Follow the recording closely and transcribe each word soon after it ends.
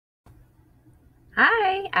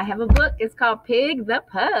Hi, I have a book. It's called Pig the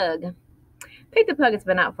Pug. Pig the Pug has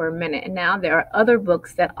been out for a minute, and now there are other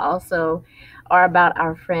books that also are about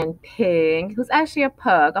our friend Pig, who's actually a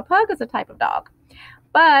pug. A pug is a type of dog,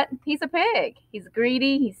 but he's a pig. He's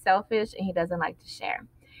greedy, he's selfish, and he doesn't like to share.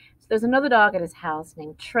 So there's another dog at his house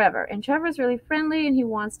named Trevor, and Trevor's really friendly and he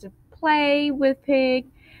wants to play with Pig,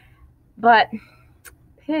 but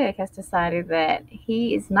Pig has decided that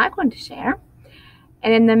he is not going to share.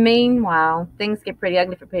 And in the meanwhile, things get pretty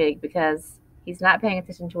ugly for Pig because he's not paying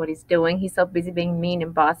attention to what he's doing. He's so busy being mean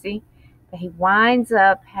and bossy that he winds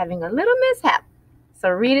up having a little mishap. So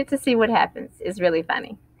read it to see what happens. It's really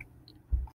funny.